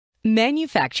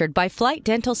Manufactured by Flight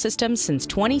Dental Systems since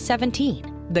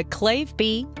 2017, the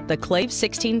ClaveB, the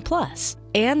Clave16 Plus,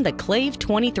 and the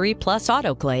Clave23 Plus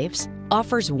autoclaves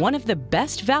offers one of the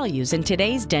best values in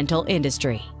today's dental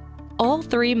industry. All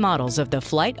three models of the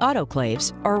Flight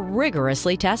autoclaves are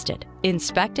rigorously tested,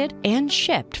 inspected, and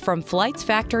shipped from Flight's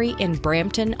factory in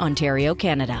Brampton, Ontario,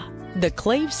 Canada. The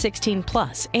Clave16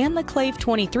 Plus and the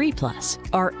Clave23 Plus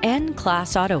are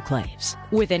N-class autoclaves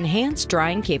with enhanced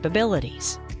drying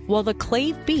capabilities, while the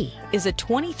ClaveB is a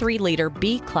 23-liter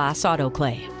B-class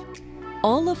autoclave.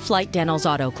 All of Flight Dental's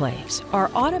autoclaves are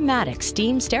automatic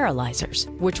steam sterilizers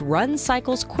which run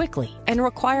cycles quickly and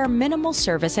require minimal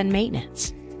service and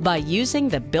maintenance. By using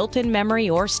the built-in memory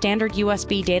or standard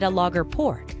USB data logger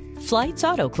port, Flight's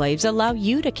autoclaves allow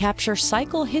you to capture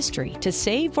cycle history to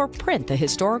save or print the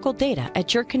historical data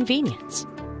at your convenience.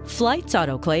 Flight's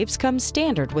autoclaves come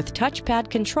standard with touchpad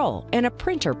control and a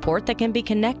printer port that can be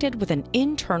connected with an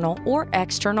internal or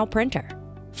external printer.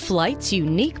 Flight's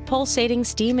unique pulsating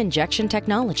steam injection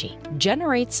technology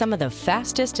generates some of the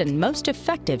fastest and most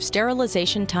effective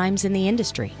sterilization times in the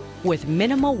industry, with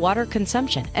minimal water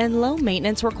consumption and low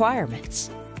maintenance requirements.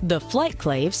 The Flight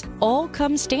Claves all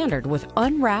come standard with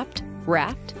unwrapped,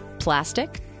 wrapped,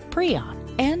 plastic,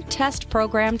 pre-on, and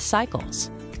test-programmed cycles.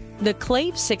 The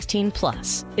Clave16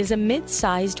 Plus is a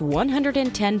mid-sized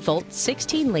 110-volt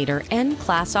 16-liter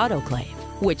N-class autoclave,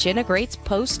 which integrates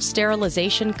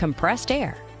post-sterilization compressed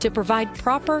air to provide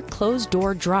proper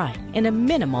closed-door drying in a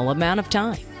minimal amount of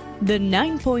time. The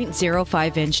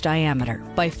 9.05-inch diameter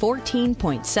by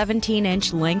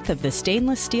 14.17-inch length of the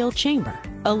stainless steel chamber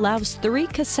allows 3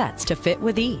 cassettes to fit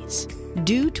with ease.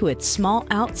 Due to its small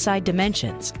outside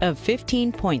dimensions of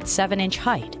 15.7-inch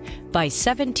height by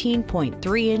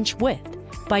 17.3-inch width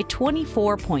by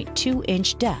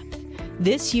 24.2-inch depth,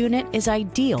 this unit is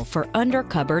ideal for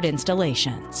under-cupboard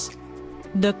installations.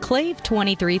 The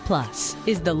Clave23 Plus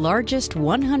is the largest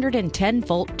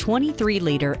 110-volt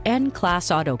 23-liter N-class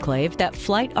autoclave that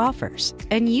Flight offers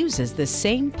and uses the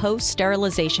same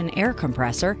post-sterilization air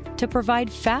compressor to provide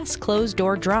fast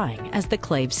closed-door drying as the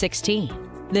Clave16.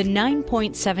 The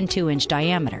 9.72-inch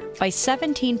diameter by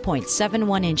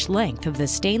 17.71-inch length of the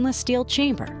stainless steel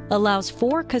chamber allows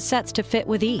 4 cassettes to fit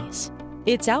with ease.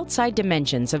 Its outside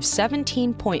dimensions of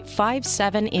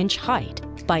 17.57-inch height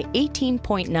by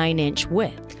 18.9-inch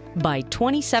width by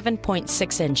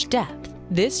 27.6-inch depth,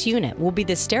 this unit will be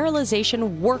the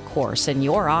sterilization workhorse in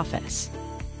your office.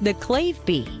 The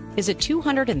ClaveB is a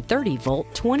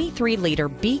 230-volt 23-liter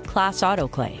B-class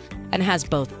autoclave and has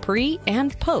both pre-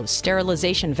 and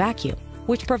post-sterilization vacuum,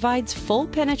 which provides full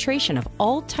penetration of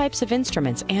all types of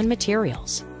instruments and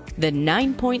materials. The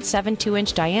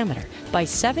 9.72-inch diameter by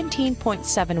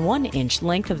 17.71-inch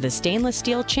length of the stainless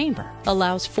steel chamber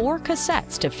allows 4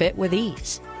 cassettes to fit with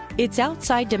ease. Its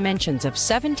outside dimensions of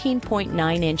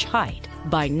 17.9-inch height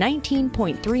by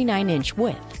 19.39-inch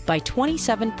width by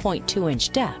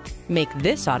 27.2-inch depth make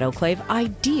this autoclave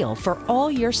ideal for all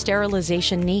your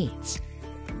sterilization needs.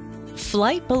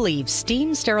 Flight believes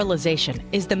steam sterilization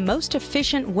is the most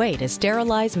efficient way to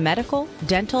sterilize medical,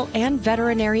 dental, and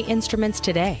veterinary instruments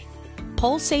today.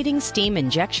 Pulsating steam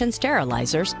injection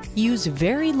sterilizers use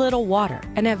very little water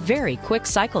and have very quick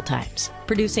cycle times,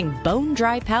 producing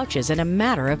bone-dry pouches in a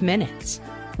matter of minutes.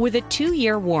 With a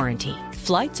 2-year warranty,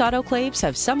 Flight's autoclaves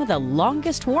have some of the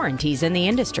longest warranties in the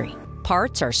industry.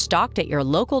 Parts are stocked at your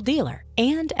local dealer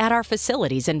and at our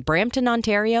facilities in Brampton,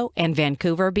 Ontario and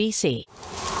Vancouver, BC.